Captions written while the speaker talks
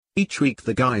Each week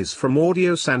the guys from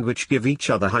Audio Sandwich give each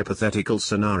other hypothetical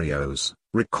scenarios,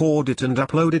 record it and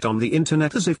upload it on the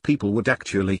internet as if people would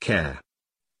actually care.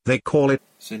 They call it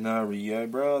Scenario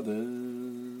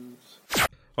Brothers.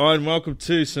 Hi, and welcome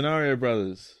to Scenario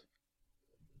Brothers.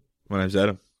 My name's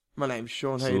Adam. My name's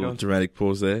Sean. How Just a you little doing? dramatic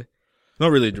pause there.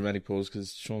 Not really a dramatic pause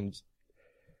because Sean's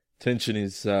tension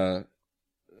is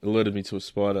alerted me to a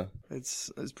spider.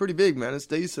 It's pretty big, man. It's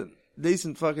decent.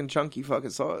 Decent fucking chunky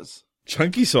fucking size.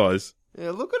 Chunky size. Yeah,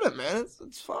 look at it, man.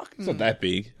 It's fucking... It's not that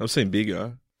big. I've seen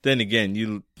bigger. Then again,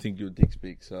 you think your dick's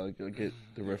big, so I get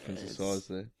the reference of size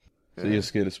there. So you're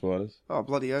scared of spiders. Oh,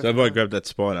 bloody hell. So if I grabbed that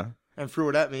spider, and threw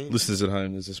it at me, listeners at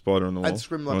home, there's a spider on the wall. I'd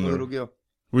scream like a little girl.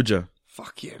 Would you?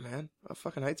 Fuck yeah, man. I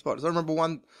fucking hate spiders. I remember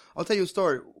one... I'll tell you a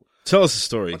story. Tell us a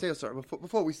story. I'll tell you a story.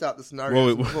 Before we start the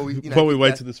scenario... While we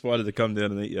wait till the spider to come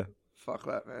down and eat you. Fuck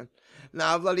that, man.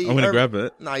 Nah, bloody... I'm going to grab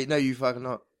it. No, you fucking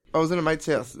not. I was in a mate's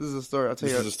house. This is a story. I'll tell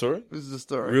you. This is a story? This is a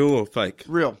story. Real or fake?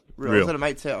 Real. I was at a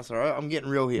mate's house, alright? I'm getting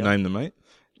real here. Name the mate.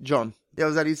 John. Yeah, I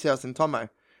was at his house in Tomo.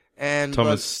 And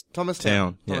Thomas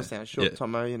Town. Yeah. Thomas Town, sure, Yeah.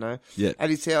 Tomo, you know. Yeah. At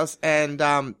his house, and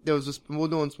there was we were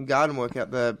doing some garden work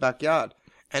out the backyard,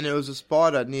 and there was a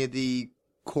spider near the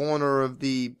corner of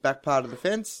the back part of the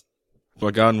fence.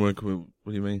 By garden work, what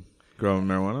do you mean? Growing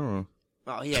marijuana? Or?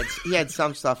 Oh, he had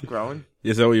some stuff growing.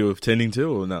 Is that what you were tending to,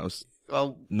 or no, it was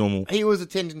Well, normal? he was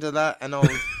attending to that, and I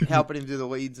was helping him do the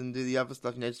weeds and do the other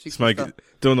stuff. You know, just fixing stuff.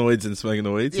 Doing the weeds and smoking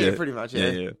the weeds? Yeah, pretty much, yeah.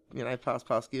 Yeah. You know,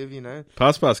 pass, give, you know.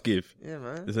 Pass, give. Yeah,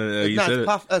 man. Is that how you said it?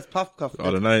 It's puff. I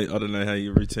don't know how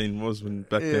your routine was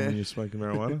back then when you were smoking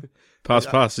marijuana.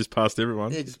 Pass, just passed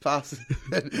everyone. Yeah, just pass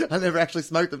it. I never actually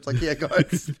smoked them. It's like, yeah, guys,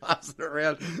 just pass it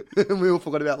around. And we all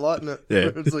forgot about lighting it. Yeah.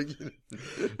 It's like,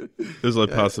 It was like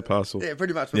pass the parcel. yeah,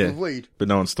 pretty much, but Yeah. with weed. But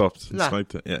no one stopped and Nah.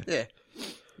 smoked it, yeah. Yeah.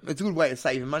 It's a good way of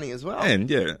saving money as well. And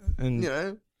you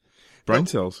know, brain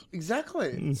cells.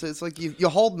 exactly. So it's like you're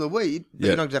holding the weed, but Yeah.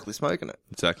 you're not exactly smoking it.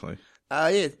 Exactly.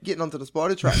 Yeah, getting onto the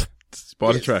spider track.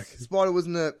 Spider Yes, track. The spider was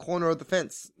in the corner of the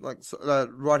fence, like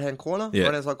right-hand corner, Yeah.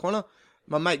 right-hand side corner.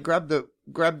 My mate grabbed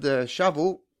the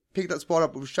shovel, picked that spider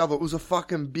up with a shovel. It was a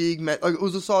fucking big man. Like, it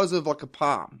was the size of like a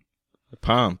palm. A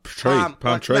palm tree.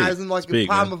 Palm tree. No, as in like It's a big,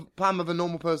 man. palm of a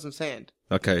normal person's hand.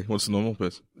 Okay, what's the normal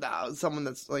person? No, someone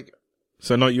that's like...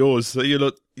 So not yours. So you're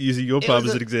not using your It palm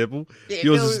was as a- an example. Yeah,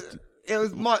 Yours it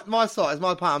was my size,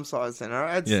 my palm size then,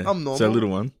 alright? Yeah. I'm normal. So little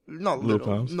one. Not little little,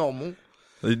 palms. normal.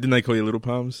 Didn't they call you little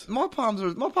palms? My palms are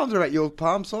about your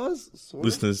palm size, sort of.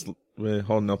 Listeners, we're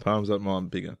holding our palms up. Mine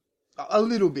bigger. A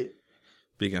little bit.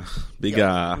 Bigger.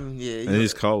 Yeah, And you it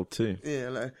is cold too.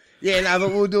 no, but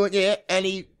we were doing, and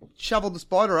he shoveled the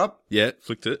spider up, Yeah,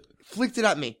 flicked it. flicked it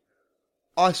at me.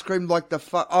 I screamed like the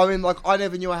fuck. I mean, like, I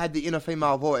never knew I had the inner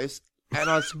female voice, and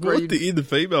I What screamed. the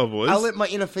female voice? I let my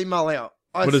inner female out.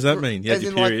 What does that mean? You had as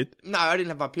your in, like- period? no, I didn't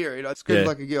have my period. I screamed Yeah.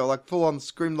 like a girl, like full on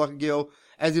screamed like a girl,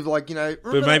 as if like, you know.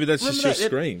 But maybe that's just your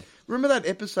scream. Remember that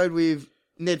episode with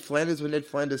Ned Flanders when Ned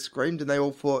Flanders screamed and they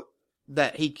all thought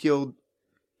that he killed?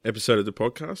 Episode of the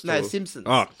podcast? No, or? Simpsons.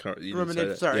 Oh, you Remember didn't Ned? say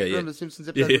that. Sorry, Yeah, remember the Simpsons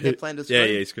episode with Ned Flanders Yeah,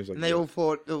 screamed? he screams like And they all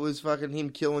thought it was fucking him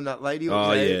killing that lady. Or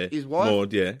Oh, yeah. his wife.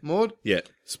 Maud, yeah. Maud? Yeah.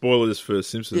 Spoilers for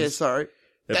Simpsons. Yeah, sorry.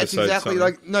 That's Episode exactly something.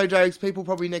 like, no jokes, people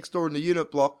probably next door in the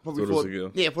unit block probably Thought it was a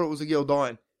girl. Yeah, thought it was a girl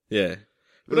dying. Yeah. It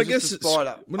But was I guess just a it's...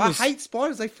 spider. when I was- hate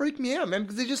spiders. They freak me out, man,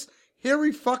 because they're just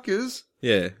hairy fuckers,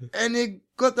 Yeah. and they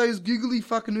got those googly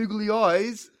fucking oogly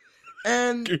eyes,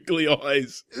 and Googly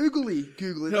eyes. googly.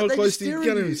 How Like, they close just do you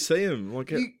stare get at to see them? Like,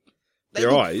 They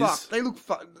their look eyes? Fucked. They look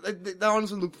fucked. They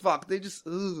honestly look fucked. They just.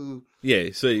 Ugh. yeah,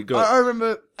 so you got... I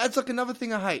remember. That's like another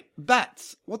thing I hate.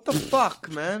 Bats. What the fuck,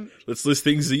 man? Let's list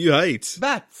things that you hate.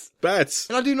 Bats. Bats.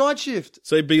 And I do night shift.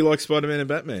 So be like Spider-Man and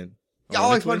Batman. Yeah, I like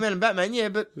Ironically. Spider-Man and Batman. Yeah,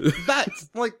 but bats.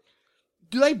 Like,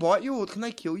 do they bite you or can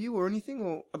they kill you or anything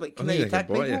or like, can I they think attack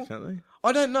can bite people? you, can't they?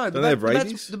 I don't know. Don't they have the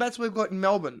rabies? The bats we've got in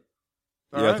Melbourne.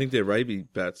 Yeah, alright? I think they're rabies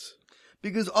bats.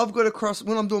 Because I've got to cross,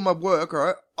 when I'm doing my work,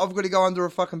 right, I've got to go under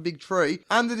a fucking big tree.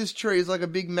 Under this tree is like a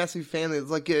big massive family. It's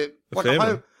like a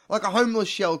family? like a homeless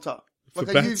shelter. For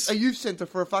Like bats? a youth centre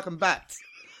for a fucking bats.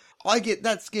 I get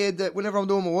that scared that whenever I'm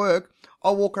doing my work, I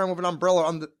walk around with an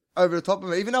umbrella over the top of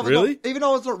me. Even though Really? even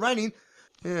though it's not raining.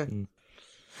 Yeah.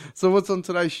 So what's on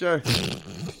today's show?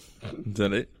 Is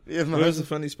that it? Yeah, What was the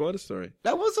funny spider story?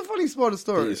 That was a funny spider That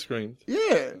story. you screamed.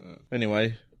 Yeah.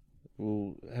 Anyway,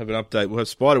 we'll have an update. We'll have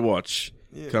Spider Watch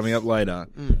Yes. coming up later.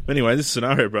 Anyway, this is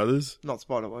Scenario Brothers. Not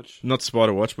Spider Watch. Not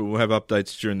Spider Watch, but we'll have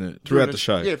updates throughout the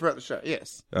show. Yeah, throughout the show,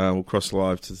 yes. We'll cross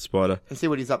live to the spider. And see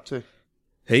what he's up to.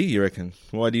 He, you reckon?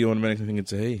 Why do you automatically think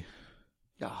it's a he?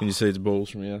 Oh. Can you see its balls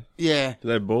from here? Yeah. Do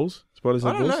they have balls? Spiders I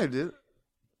have don't balls? know, dude.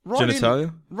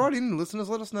 Genitalia? Write in, listeners.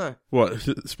 Let us know. What?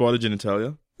 Spider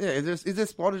genitalia? Yeah, is there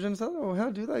spider genitalia, or how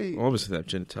do they? Well, obviously, they have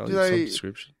genitalia Do of some they-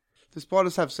 description. Do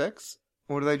spiders have sex,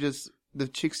 or do they just the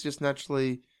chicks just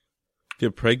naturally?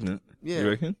 Get pregnant, Yeah. you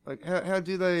reckon? Like how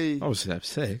do they? Obviously, they have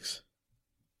sex.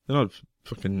 They're not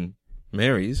fucking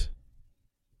Marys.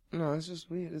 No, it's just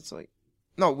weird. It's like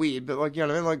not weird, but like you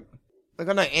know what I mean. Like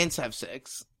I know ants have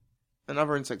sex, and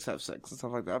other insects have sex and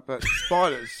stuff like that. But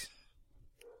spiders,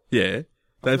 Yeah,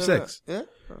 they have I've never- sex. Yeah,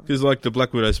 Because, like, the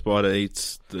black widow spider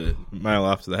eats the male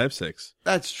after they have sex.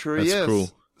 that's true. That's yes. cool.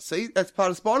 See, that's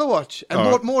part of Spider Watch, and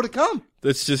All right. more to come.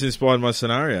 That's just inspired my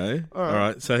scenario. All right. All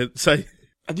right, so say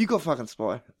Have you got fucking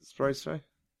spray?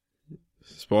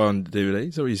 spy on DVD.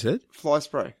 Is that what you said? Fly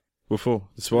spray. What for?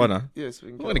 The spider? Yes, we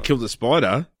can I'm going to kill the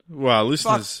spider. Wow,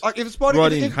 listeners, Like if a spider,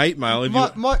 writing if- hate mail.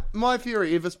 If my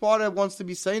theory: if a spider wants to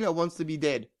be seen, it wants to be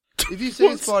dead. If you see a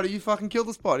What? spider, you fucking kill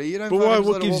the spider. You don't. but fucking why? just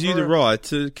What let it gives walk you the around. right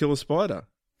to kill a spider?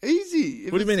 Easy.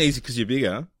 If What do you mean it's- easy? Because you're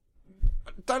bigger.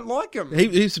 Don't like them.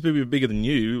 Heaps of people are bigger than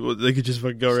you. Or they could just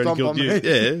fucking go around Stomp and on kill you. me.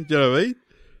 Yeah, do you know what I mean?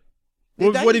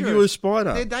 They're What if you were a dangerous.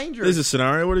 spider? They're dangerous. There's a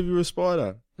scenario. What if you were a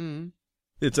spider? Mm.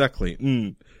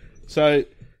 Exactly. So,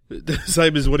 the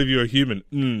same as what if you're a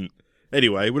human?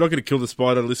 Anyway, we're not going to kill the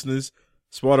spider, listeners.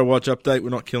 Spider Watch update. We're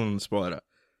not killing the spider.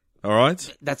 All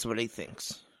right? That's what he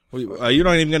thinks. You're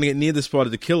not even going to get near the spider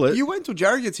to kill it. You wait till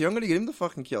Jared gets here. I'm going to get him to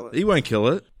fucking kill it. He won't kill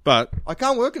it, but I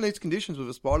can't work in these conditions with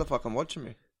a spider fucking watching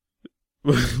me.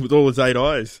 with all its 8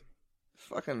 eyes.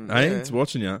 Fucking. Hey, yeah. it's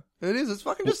watching you. It is. It's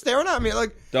fucking just staring at me.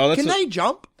 Like, No, that's can a- they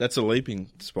jump? That's a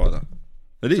leaping spider.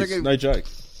 It is, like a- no joke.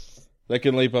 They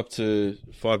can leap up to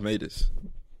 5 meters.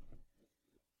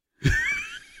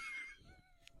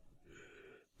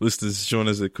 Listeners, Sean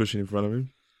has a cushion in front of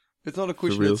him. It's not a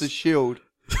cushion. reals. It's a shield.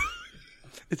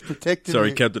 It's protecting Sorry,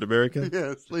 me. Captain America.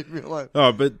 Yes, leave me alone.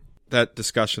 Oh, but that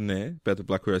discussion there about the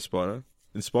black widow spider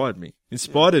inspired me.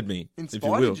 Inspired me, if you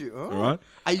will. Inspired you? Oh. All right?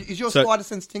 Is your So- spider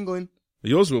sense tingling?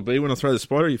 Yours will be when I throw the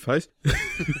spider at your face.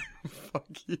 Fuck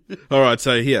you. All right,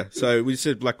 so here. So we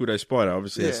said black widow spider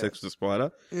obviously has Yeah. sex with the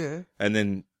spider Yeah. and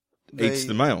then eats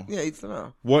the male. Yeah, eats the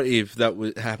male. What if that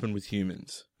would happen with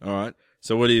humans? All right.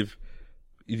 So what if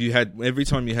you had every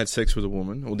time you had sex with a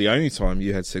woman, or the only time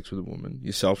you had sex with a woman,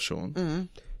 yourself, Sean,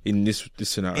 in this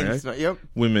scenario, Yep.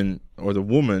 women or the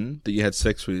woman that you had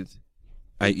sex with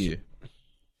ate you?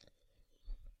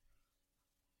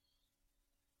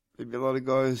 There'd be a lot of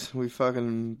guys with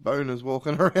fucking boners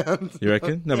walking around. You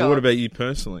reckon? No, Yeah, but what about you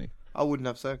personally? I wouldn't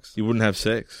have sex. You wouldn't have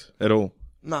sex at all.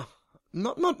 Nah.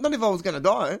 Not if I was gonna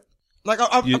die. Like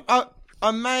You-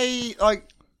 I may like.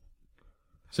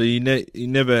 So you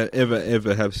never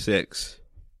ever have sex.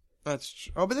 That's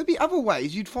true. Oh, but there'd be other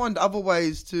ways. You'd find other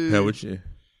ways to. How would you?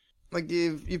 Like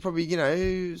you probably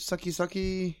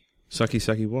sucky.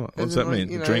 Sucky what? What's as that in, like,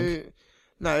 mean? you know, Drink?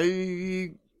 No,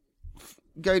 you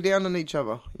go down on each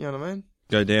other. You know what I mean?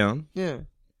 Go down? Yeah.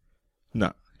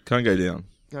 No, can't go down.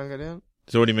 Can't go down.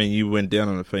 So what do you mean? You went down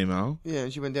on a female? Yeah,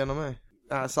 she went down on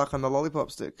me. Suck on the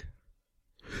lollipop stick.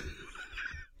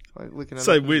 Like looking at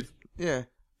Same it. width. Yeah.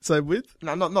 Same width?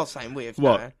 No, not same width.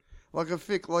 What? No. Like a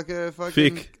thick, like a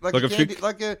fucking, Thick? like, Like a a candy,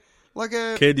 thick? like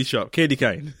a, Candy shop. Candy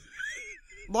cane.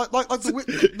 like the width,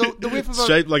 the width of a,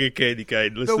 Shaped like a candy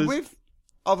cane. the Listeners. width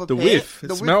of a The pear. whiff. The It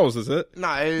width- smells, is it?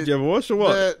 No, Did you ever wash or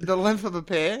what? the length of a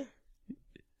pear.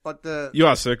 Like the You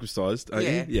are circumcised, aren't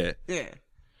Yeah. you? Yeah. yeah,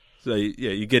 So,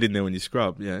 you get in there when you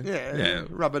scrub, yeah? yeah, Yeah.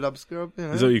 rub it up, scrub. You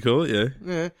know? Is that what you call it? Yeah.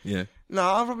 Yeah. Yeah. No,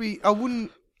 I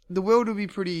wouldn't. The world would be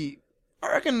pretty.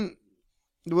 I reckon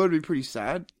the world would be pretty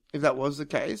sad if that was the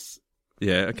case.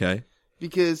 Yeah, okay.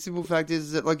 Because simple fact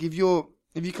is that like if you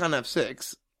can't have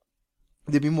sex,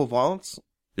 there'd be more violence.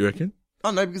 You reckon? I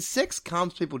don't know, because sex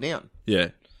calms people down. Yeah.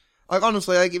 Like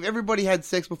honestly, like if everybody had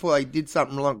sex before they did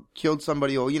something like killed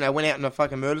somebody or went out in a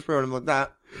fucking murder spree or anything like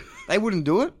that, they wouldn't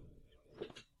do it.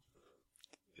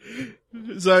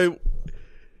 So,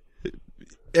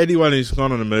 anyone who's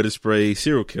gone on a murder spree,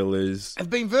 serial killers, Have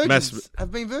been virgins.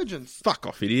 Have been virgins. fuck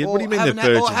off, idiot. Or What do you mean they're haven't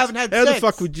had- or virgins? haven't had How the sex.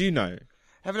 fuck would you know?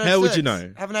 Haven't had How would sex. you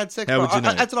know? Haven't had sex. How bro. would you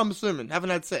know? That's what I'm assuming. Haven't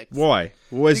had sex. Why?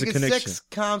 Where's the Because connection? sex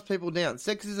calms people down.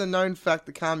 Sex is a known fact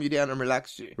to calm you down and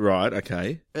relax you. Right, okay.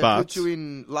 It But puts you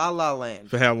in la la land.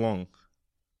 for how long?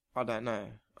 I don't know.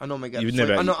 I normally go You've to sleep.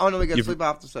 never- I normally go to you've- sleep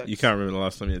after sex. You can't remember the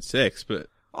last time you had sex, but...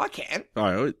 I can.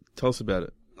 All right, tell us about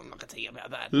it. I'm not going to tell you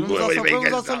about that. What When was do you the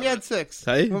mean, last time you had sex?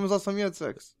 Hey? When was the last time you had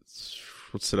sex?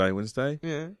 What's today, Wednesday?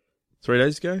 Yeah. 3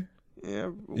 days ago? Yeah.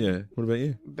 Yeah. What about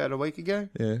you? About a week ago.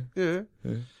 Yeah. Yeah.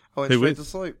 Yeah. I went Who straight with? to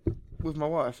sleep with my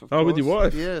wife. Of Oh, with your course.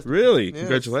 wife? Yes. Really? Yes.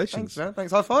 Congratulations. Thanks, man.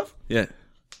 Thanks. High five. Yeah.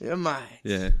 Yeah, mate.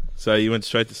 Yeah. So you went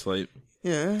straight to sleep.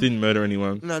 Yeah. Didn't murder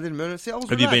anyone. No, I didn't murder. See, I was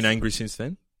Have you been relaxed. angry since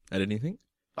then at anything?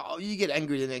 Oh, you get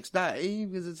angry the next day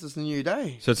because it's just a new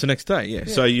day. So it's the next day, yeah.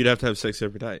 So you'd have to have sex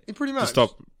every day Yeah, pretty much. to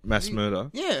stop mass murder.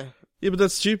 Yeah. Yeah, but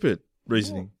that's stupid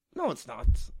reasoning. No, it's not.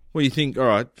 Well, you think, all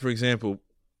right, for example,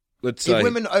 let's say If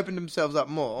women open themselves up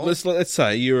more. let's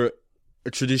say you're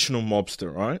a traditional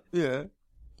mobster, right? Yeah.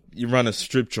 You run a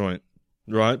strip joint,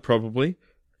 right? Probably.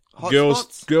 Hot girls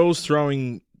spots? girls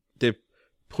throwing their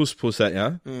puss at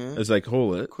you, Yeah. as they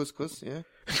call it. Couscous, yeah.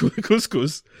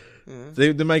 Couscous. Yeah.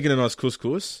 They're making a nice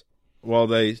couscous while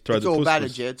they throw It's the all couscous.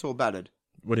 battered, yeah. It's all battered.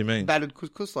 What do you mean? Battered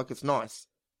couscous, like it's nice.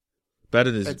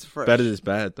 Battered is It's fresh. battered is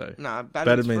bad though. Nah, Battered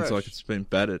battered means fresh. like it's been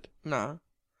battered. Nah.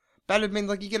 Battered means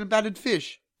like you get a battered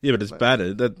fish. Yeah, but it's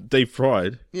battered. That deep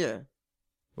fried. Yeah.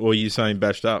 Or are you saying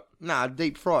bashed up? Nah,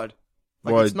 deep fried.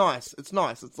 Like Why- it's nice. It's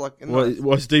nice. It's like Why, nice.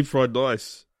 why's deep fried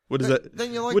nice? What is that?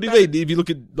 Then you like What do you battered- mean? If you look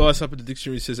at nice up in the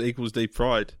dictionary, it says equals deep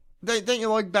fried. Don't you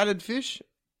like battered fish?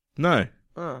 No.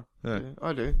 Oh, No. yeah,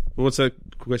 I do. Well, what's that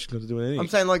question got to do with anything? I'm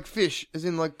saying like fish, as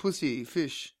in like pussy,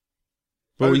 fish.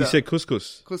 Well, you odor. said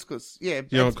couscous. Couscous. Yeah.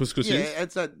 You know what that's- couscous yeah, is?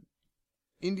 it's that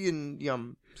Indian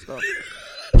yum stuff.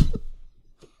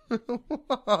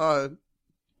 What?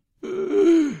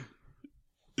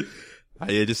 Oh,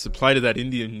 yeah, just a plate of that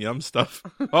Indian yum stuff.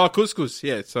 Oh, couscous.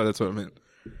 Yeah, so that's what I meant.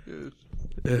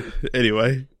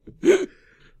 Anyway,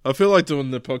 I feel like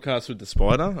doing the podcast with the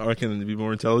spider. I reckon it'd be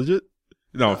more intelligent.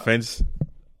 No offense.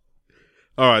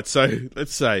 All right, so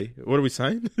let's say, what are we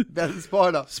saying? That's a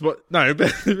spider. No,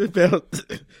 about.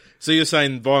 So you're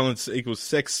saying violence equals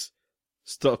sex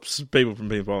stops people from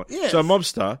being violent. Yes. So a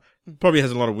mobster probably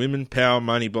has a lot of women, power,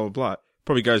 money, blah, blah, blah.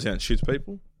 Probably goes out and shoots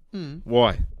people.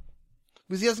 Why?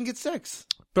 Because he doesn't get sex.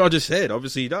 But I just said,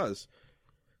 obviously he does.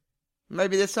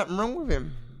 Maybe there's something wrong with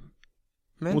him.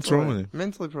 Mentally. What's wrong with him?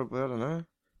 Mentally, probably. I don't know.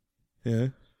 Yeah.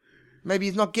 Maybe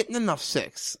he's not getting enough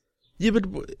sex. Yeah, but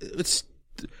it's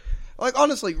Like,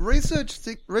 honestly, research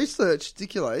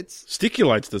stipulates...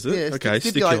 stipulates, does it? Yeah, Okay,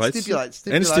 stipulates.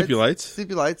 And stipulates.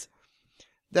 Stipulates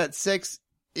that sex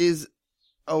is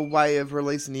a way of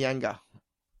releasing the anger.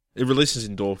 It releases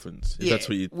endorphins, if Yeah, that's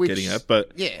what you're which- getting at.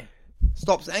 But Yeah.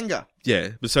 Stops anger. yeah,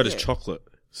 but so does Yeah. chocolate.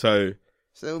 So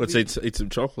So it'll let's be- eat some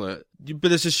chocolate.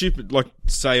 But it's just stupid. Like,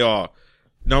 say, no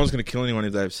one's going to kill anyone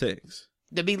if they have sex.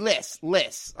 There'd be less.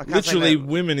 I can't Literally, say that.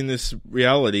 women in this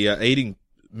reality are eating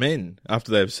men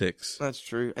after they have sex. That's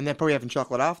true. And they're probably having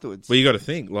chocolate afterwards. Well, you got to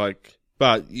think, like,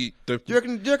 but Do you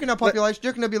reckon our population, do you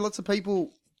reckon there'll be lots of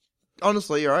people,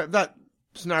 honestly, alright, that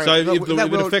scenario, so that, if that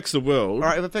it world, affects the world,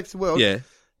 alright, if it affects the world, yeah,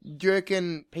 do you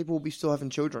reckon people will be still having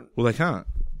children? well, they can't.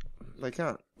 They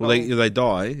can't. Well, they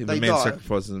die. If they a man die.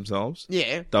 sacrifices themselves,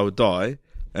 Yeah. they would die,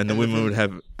 and the And women the- would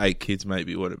have 8 kids,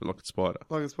 maybe, whatever, like a spider.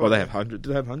 Like a spider. Well, they have hundreds. Do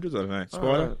they have hundreds? I don't know. Spider?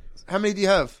 Alright. How many do you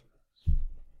have?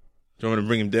 Do you want me to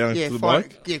bring him down Yeah, to the fine.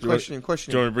 mic? Yeah, Do question you him,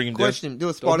 question do you him. want me to bring him Question down? him. Do a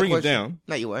I'll spider bring him question. down.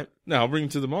 No, you won't. No, I'll bring him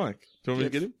to the mic. Do you want me to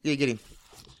get him? Yeah, get him.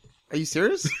 Are you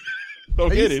serious? I'll Are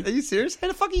get you, him. Are you serious? How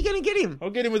the fuck are you going to get him? I'll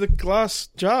get him with a glass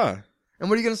jar. And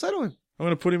what are you going to say to him? I'm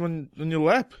going to put him on your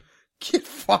lap. Get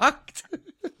fucked.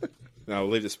 No,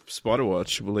 we'll leave this spider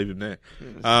watch. We'll leave him there.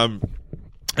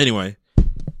 Anyway,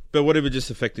 but whatever just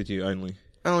affected you only.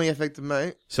 Only affected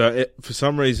me. So for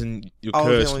some reason you're I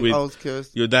cursed with. was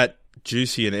cursed. You're that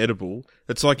juicy and edible.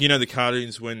 It's like, you know, the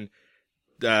cartoons when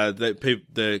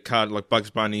the card like Bugs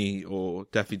Bunny or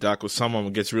Daffy Duck or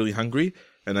someone gets really hungry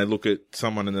and they look at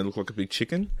someone and they look like a big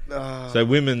chicken. So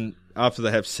women, after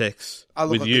they have sex I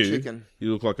look with like a you, chicken.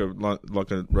 you look like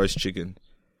a roast chicken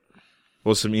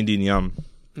or some Indian yum.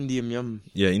 Indian yum.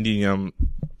 Yeah, Indian yum.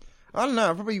 I don't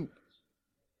know. I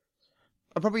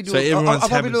probably do. So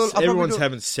everyone's everyone's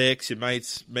having sex. Your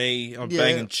mates, me. I'm Yeah.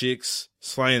 banging chicks,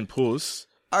 slaying puss.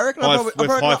 I reckon High- I we're reckon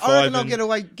I'll high-fiving, get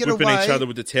away. whipping each other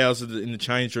with the towels in the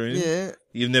change room. Yeah,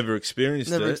 You've never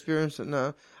experienced never it. experienced it.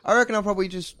 No, I reckon I'll probably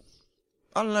just.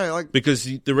 I don't know, like Because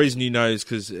the reason you know is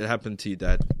because it happened to your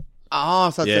dad. so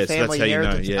it's Yeah, the so that's family how you know,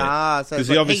 heritage. yeah. So 'Cause it's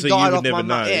like, obviously he you died would off never my mum.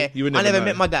 know. Yeah, You would I never never know.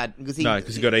 met my dad because he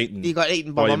got eaten. He got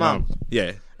eaten by your my mum.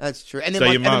 Yeah, That's true. And then So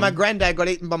my, your and then mum- my granddad got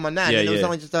eaten by my nan. Yeah, and it was yeah.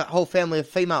 only just a whole family of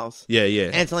females. yeah.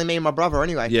 And it's only me and my brother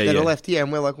anyway Yeah, that yeah. are left here,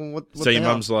 and we're like, well, what So the your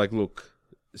hell? mum's like, look,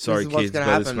 sorry This is what's kids, gonna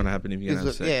but it's happen. going to happen if you're going to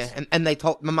have sex. Yeah, and they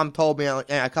told my mum told me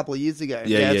a couple of years ago.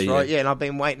 Yeah, that's yeah, right. yeah. Yeah, and I've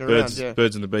been waiting Birds, around. Yeah,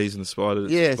 birds and the bees and the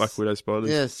spiders. Yes. Black widow spiders.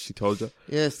 Yes. She told you.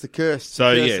 yes, the curse.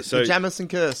 So, the curse. yeah, so- the Jamison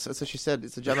curse. That's what she said.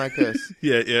 It's a Jamo curse.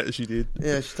 Yeah, she did.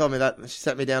 Yeah, she told me that. She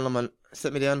sat me down, asked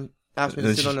me to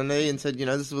And sit she- on her knee, and said,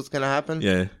 this is what's going to happen.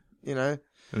 Yeah. You know,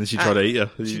 And then she tried to eat you.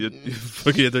 You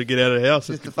fucking had to get out of the house.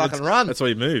 just to fucking run. That's why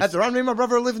you moved. That's right. Me and my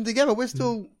brother are living together. We're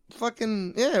still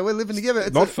fucking we're living together.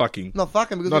 It's Not fucking. not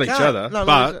fucking because Not we each can't. other, No,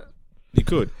 but- You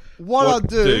could. what I'll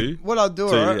do,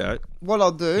 yeah. what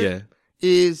I'll do Yeah.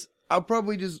 is I'll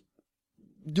probably just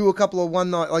do a couple of one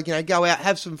night, like, go out,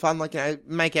 have some fun, like,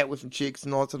 make out with some chicks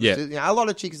and all that sort of Yeah. shit. A lot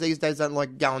of chicks these days don't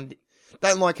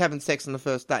like having sex on the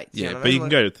first date. Yeah, but you can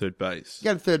go to third base.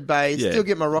 Go to third base, Yeah. still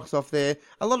get my rocks off there.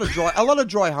 A lot of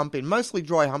dry humping, mostly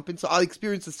dry humping. So I'll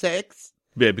experience the sex.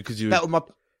 Yeah, because you... But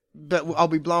I'll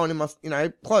be blowing in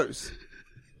my, clothes.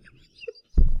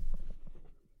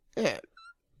 Yeah.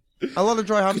 A lot of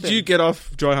dry humping. Could you get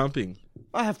off dry humping?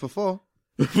 I have before.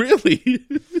 Really?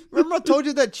 Remember I told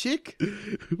you that chick?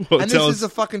 What, And this is a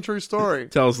fucking true story.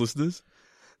 Tell us, listeners.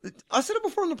 I said it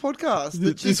before on the podcast.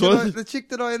 The chick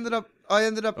that I ended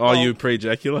up. Oh, you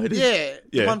pre-ejaculated? Yeah,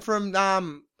 Yeah. the one from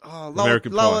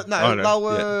American lower, Pie. no, Oh,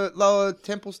 no. lower Shout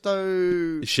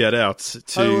Templestowe. outs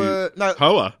to Hoa, no,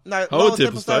 Hoa. no, Hoa lower Templestowe.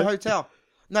 Templestowe Hotel.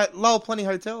 No, Lower Plenty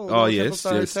Hotel. Oh, Lower yes,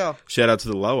 Templestowe yes. Hotel. Shout out to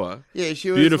the Lower. Yeah,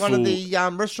 she was Beautiful one of the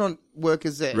restaurant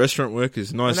workers there. restaurant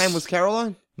workers. Nice. Her name was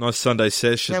Caroline. Nice Sunday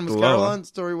sesh Her at name the was Lower. Caroline.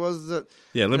 Story was that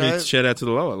Yeah, let you me know, shout out to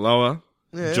the Lower. Lower.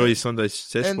 Yeah. Enjoy your Sunday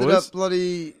sesh, ended boys. up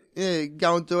bloody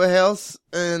going to a house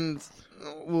and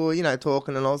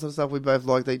talking and all that sort of stuff. We both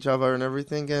liked each other and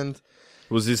everything. And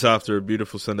Was this after a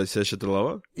beautiful Sunday sesh at the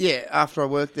Lower? yeah, after I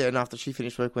worked there and after she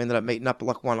finished work, we ended up meeting up at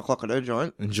like 1 o'clock at her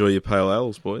joint. Enjoy your pale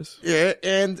ales, boys. Yeah,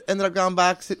 and ended up going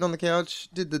back, sitting on the couch,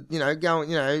 did the,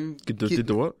 Did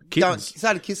the what? Kittens.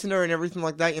 started kissing her and everything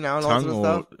like that, and all Tongue sort of or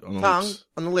stuff. on the Tongue lips?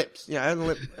 on the lips, on the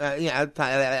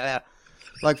lip,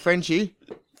 like Frenchie.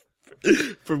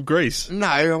 From Greece. No,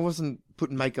 I wasn't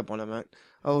putting makeup on her, mate.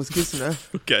 I was kissing her.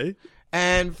 Okay.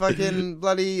 And fucking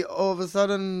bloody, all of a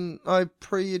sudden, I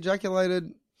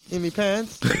pre-ejaculated in my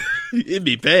pants. In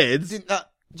me pants.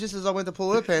 Just as I went to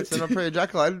pull her pants and I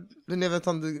pre-ejaculated. Didn't have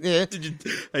time to, yeah.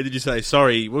 Did you say,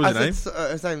 sorry, what was your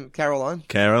name? Her name, Caroline.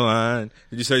 Caroline.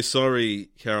 Did you say, sorry,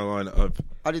 Caroline, I've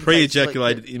I didn't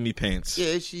pre-ejaculated say in me pants?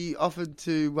 Yeah, she offered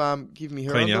to give me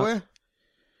her Clean you up. underwear.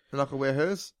 And I could wear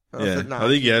hers. And Yeah. I said, no. I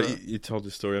think you told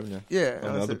the story, haven't you? Yeah. On and the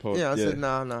I other said, pod, yeah, I yeah. said,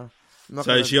 no.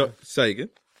 So say again.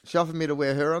 She offered me to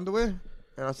wear her underwear.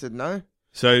 And I said, no.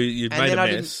 So you And made then a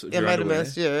I mess. didn't, of your made underwear. a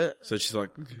mess, yeah. So she's like,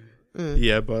 Yeah.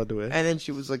 yeah, by the way. And then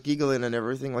she was like giggling and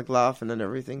everything, like laughing and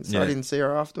everything. So I Yeah. didn't see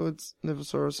her afterwards. Never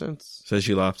saw her since. So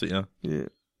she laughed at you. Yeah.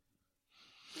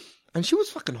 And she was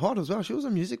fucking hot as well. She was a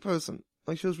music person.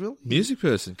 Like she was real. Music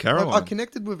person, Like, Caroline. I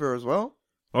connected with her as well.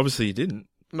 Obviously you didn't.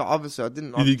 No, obviously I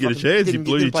didn't. You didn't get a chance, you didn't-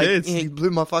 blew your didn't play- chance. Yeah, you blew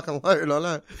my fucking load, I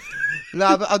know.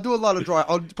 No, but I'll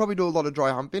probably do a lot of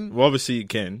dry humping. Well, obviously you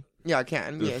can. Yeah, I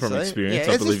can. Yeah, From so, experience,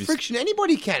 yeah, I it's believe just you- friction.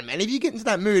 Anybody can, man. If you get into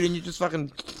that mood and you just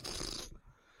fucking...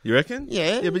 You reckon?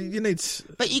 Yeah. Yeah, but you need...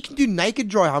 But you can do naked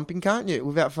dry humping, can't you?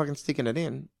 Without fucking sticking it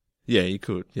in. Yeah, you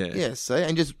could. Yeah. Yeah, see?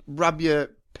 And just rub your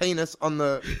penis on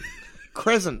the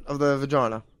crescent of the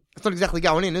vagina. It's not exactly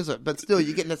going in, is it? But still,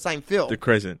 you're getting the same feel. The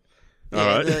crescent. Yeah,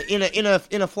 All right. the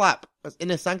inner flap.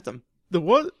 Inner sanctum. The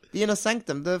what? The inner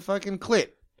sanctum. The fucking clit.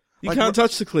 You Like, can't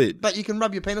touch the clit. But you can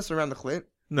rub your penis around the clit.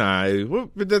 No,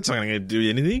 but that's not going to do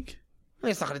anything. I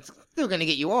mean, it's still going to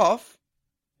get you off.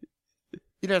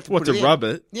 You don't have to What, put to it in. rub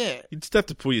it? Yeah. You'd just have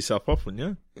to pull yourself off,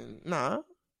 wouldn't you? No.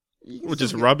 You can Or still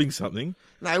just get- rubbing something.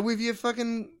 No, with your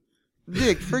fucking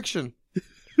dick. Friction.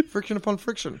 Friction upon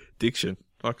friction. Diction,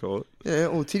 I call it. Yeah,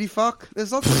 or titty fuck.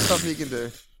 There's lots of stuff you can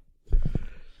do.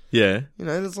 Yeah. You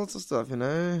know, there's lots of stuff, you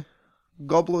know.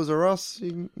 Gobblers are us.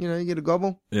 You get a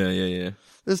gobble. Yeah.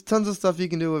 There's tons of stuff you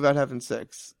can do without having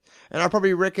sex. And I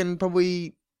probably reckon,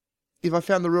 if I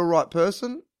found the real right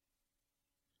person,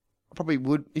 I probably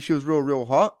would, if she was real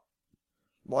hot.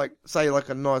 Like, say, like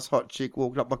a nice hot chick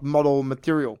walked up, like model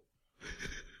material.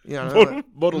 You know,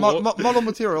 model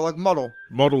material, like model.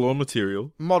 Model or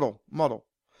material. Model.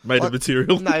 Made Like- of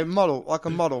material. No, model, like a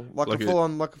model. Like Like a a-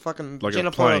 full-on, like a fucking like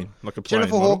Jennifer, a plane. Like a plane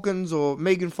Jennifer model. Hawkins or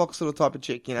Megan Fox sort of type of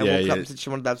chick, Yeah, walked yeah. up and said she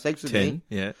wanted to have sex with 10, me.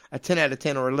 yeah. A 10 out of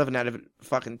 10 or 11 out of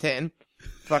fucking 10.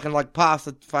 Fucking like past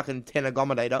the fucking 10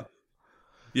 accommodator.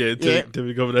 Yeah, Yeah. to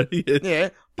accommodate. Yeah. Yeah,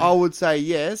 I would say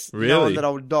yes, knowing Really? that I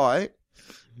would die,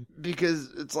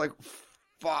 because it's like,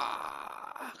 fuck.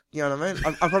 You know what I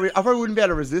mean? I probably wouldn't be able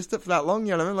to resist it for that long.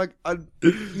 You know what I mean?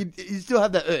 Like, you still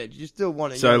have that urge. You still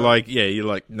want it. So, you know? like, yeah, you're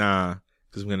like, nah,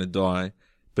 because I'm going to die.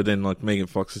 But then, like, Megan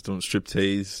Fox is doing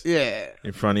striptease yeah.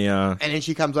 in front of you. And then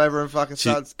she comes over and fucking She-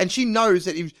 starts, and she knows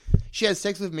that if she has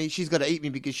sex with me, she's got to eat me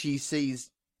because she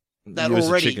sees that You as a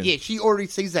already. chicken. Yeah, she already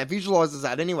sees that, visualizes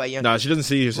that anyway. Yeah, No, she doesn't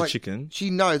see you as Like, a chicken. she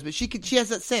knows, but she has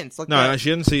that sense. Like No, that. no, she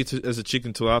doesn't see you as a chicken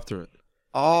until after it.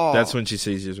 Oh, That's when she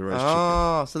sees you as a roast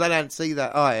Oh, so they don't see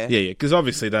that. Oh yeah, chicken. Yeah, because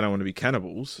obviously they don't want to be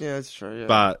cannibals. yeah, that's true. Yeah.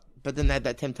 But But then they had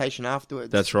that temptation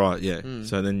afterwards. That's right, yeah.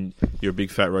 So then you're a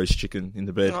big fat roast chicken in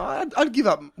the bed. I'd give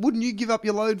up. Wouldn't you give up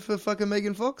your load for fucking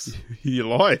Megan Fox? Your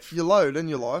life. Your load and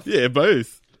your life. Yeah,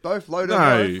 both. Both load No,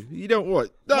 and life. you don't what?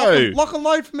 No. Lock a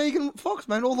load for Megan Fox,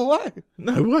 mate, all the way.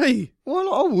 No way. Why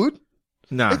not? I would.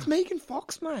 Nah. It's Megan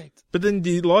Fox, mate. But then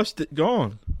your life's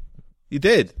gone. You're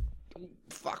dead.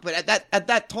 Fuck, but at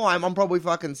that time, I'm probably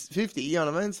fucking 50, you know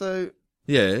what I mean? So,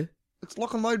 Yeah. it's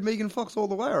lock and load Megan Fox all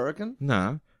the way, I reckon.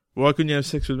 Nah. Why couldn't you have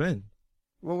sex with men?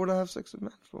 What would I have sex with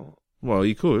men for? Well,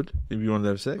 you could if you wanted to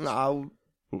have sex. No.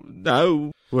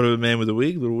 No. What about a man with a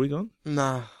wig, little wig on?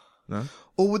 Nah. No.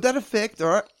 Or would that affect,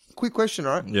 alright, quick question,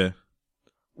 alright? Yeah.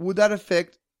 Would that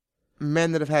affect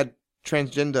men that have had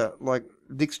transgender, like,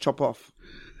 dicks chop off?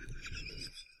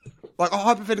 Like,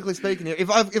 hypothetically speaking here, if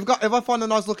I find a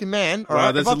nice looking man, alright?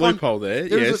 Right, there's a loophole there.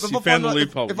 Yes, you found the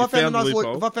loophole. If I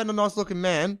found a nice looking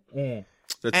man,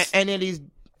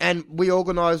 and we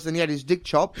organised and he had his dick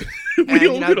chopped. We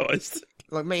organised.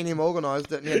 Like me and him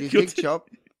organised it and he had his dick chopped.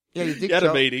 He had his dick You had a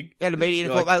chopped. meeting. He had a meeting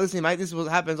and Like, thought, hey, listen, mate, this is what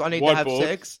happens. I need to have Whiteboard.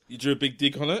 sex. You drew a big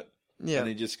dick on it. Yeah. And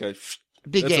he just goes,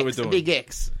 Big that's what X, we're doing. big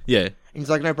X. Yeah. And he's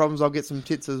like, no problems, I'll get some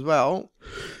tits as well.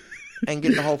 And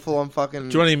get the whole full on fucking...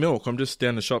 Do you want any milk? I'm just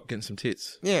down the shop getting some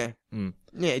tits. Yeah. Mm.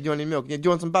 Yeah, do you want any milk? Yeah, do you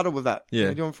want some butter with that?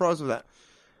 Yeah. Do you want fries with that?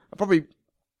 I probably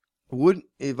would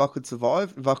if I could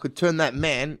survive. If I could turn that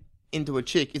man into a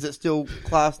chick, is it still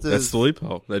classed as... That's the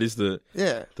loophole. That is the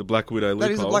Black Widow loophole.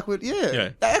 That is a Black Widow, yeah. Yeah.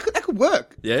 That could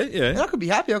work. Yeah, And yeah. I could be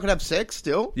happy. I could have sex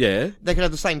still. Yeah, They could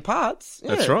have the same parts.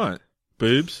 Yeah. that's right.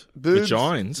 Boobs,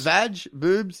 vagines. Vag,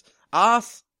 boobs,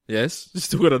 ass, Yes, you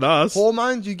still got an ass.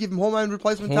 hormones. You give them hormone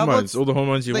replacement Hormones, tablets. all the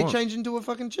hormones you They want. change into a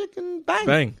fucking chick and bang.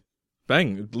 Bang.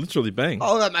 Bang. Literally bang.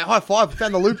 Oh, mate, high five.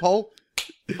 Found the loophole.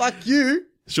 Fuck you.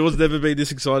 Sean's never been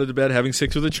this excited about having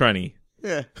sex with a tranny.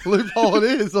 Yeah, loophole it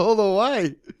is all the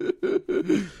way.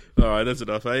 All right, that's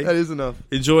enough, eh? That is enough.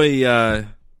 Enjoy your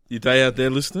day out there,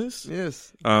 listeners.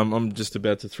 Yes. I'm just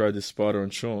about to throw this spider on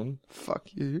Sean. Fuck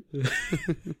you.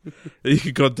 You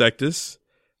can contact us,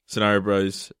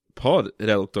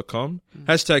 scenariobrospod@outlook.com.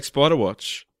 Hashtag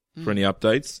SpiderWatch for any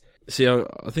updates. See, I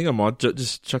think I might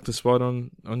just chuck the spider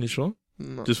on you, Sean,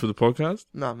 No. just for the podcast.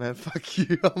 No, man, fuck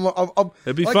you. I'm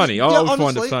It'd be funny. I would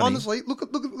find it funny. Honestly, look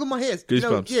at my hairs.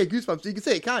 Goosebumps. You know, yeah, goosebumps. You can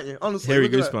see it, can't you? Honestly, Hairy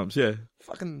look at that. goosebumps, yeah.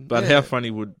 Fucking. But yeah. how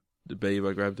funny would it be if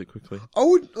I grabbed it quickly? I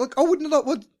wouldn't know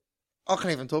what. I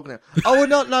can't even talk now. I would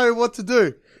not know what to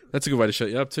do. That's a good way to shut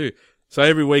you up too. So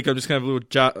every week I'm just going to have a little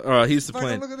jar. All right, here's the Fucking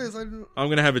plan. look at this. I'm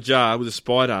going to have a jar with a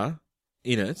spider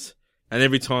in it, and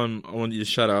every time I want you to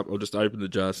shut up, I'll just open the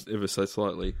jar ever so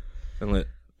slightly and let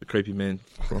the creepy man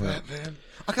crawl out. That, man.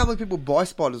 I can't believe people buy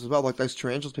spiders as well, like those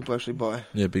tarantulas people actually buy.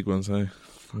 Yeah, big ones, eh?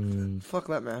 Fuck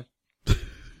that, man.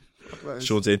 Fuck those.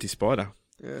 Sean's anti-spider.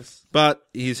 Yes. But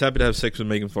he's happy to have sex with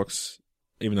Megan Fox,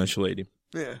 even though she'll eat him.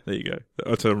 Yeah. There you go.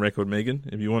 That's on record, Megan.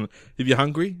 If you're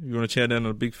hungry, if you want to chow down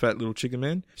on a big fat little chicken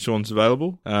man, Sean's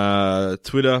available.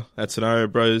 Twitter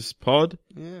 @ScenarioBrosPod.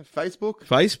 Yeah. Facebook.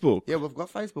 Facebook. Yeah, we've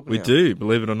got Facebook now. We do,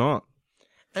 believe it or not.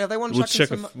 And if they want to We'll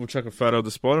chuck in we'll chuck a photo of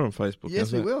the spider on Facebook. yes,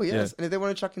 how's we that? will. Yes. Yeah. And if they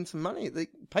want to chuck in some money, the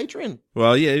Patreon.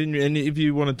 Well, yeah, and if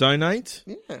you want to donate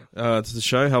Yeah. to the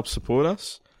show, help support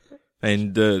us.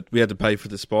 And we had to pay for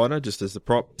the spider just as the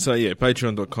prop. So yeah,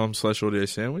 patreon.com/audio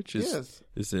sandwich is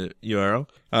the URL.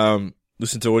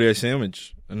 Listen to Audio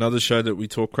Sandwich, another show that we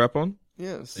talk crap on.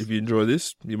 Yes. If you enjoy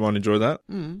this, you might enjoy that.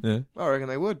 Yeah. I reckon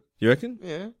they would. You reckon?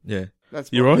 Yeah. Yeah. That's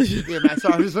You're fine. right. Yeah, man.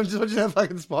 Sorry, I'm just watching that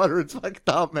fucking spider. It's fucked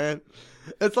up, man.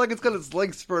 It's like it's got its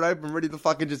legs spread open, ready to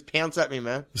fucking just pounce at me,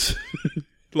 man.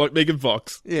 Like Megan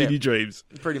Fox Yeah. in your dreams.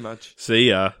 Pretty much. See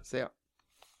ya. See ya.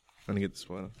 I'm gonna get the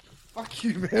spider. Fuck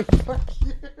you, man. Fuck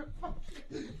you. Fuck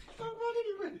you. Come on,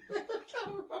 anyway.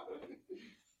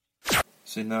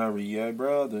 Scenario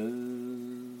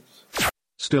Brothers.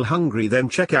 Still hungry? Then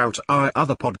check out our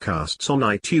other podcasts on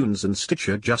iTunes and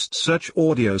Stitcher. Just search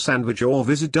Audio Sandwich or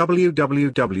visit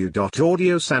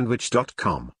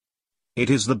www.audiosandwich.com. It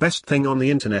is the best thing on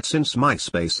the internet since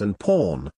MySpace and porn.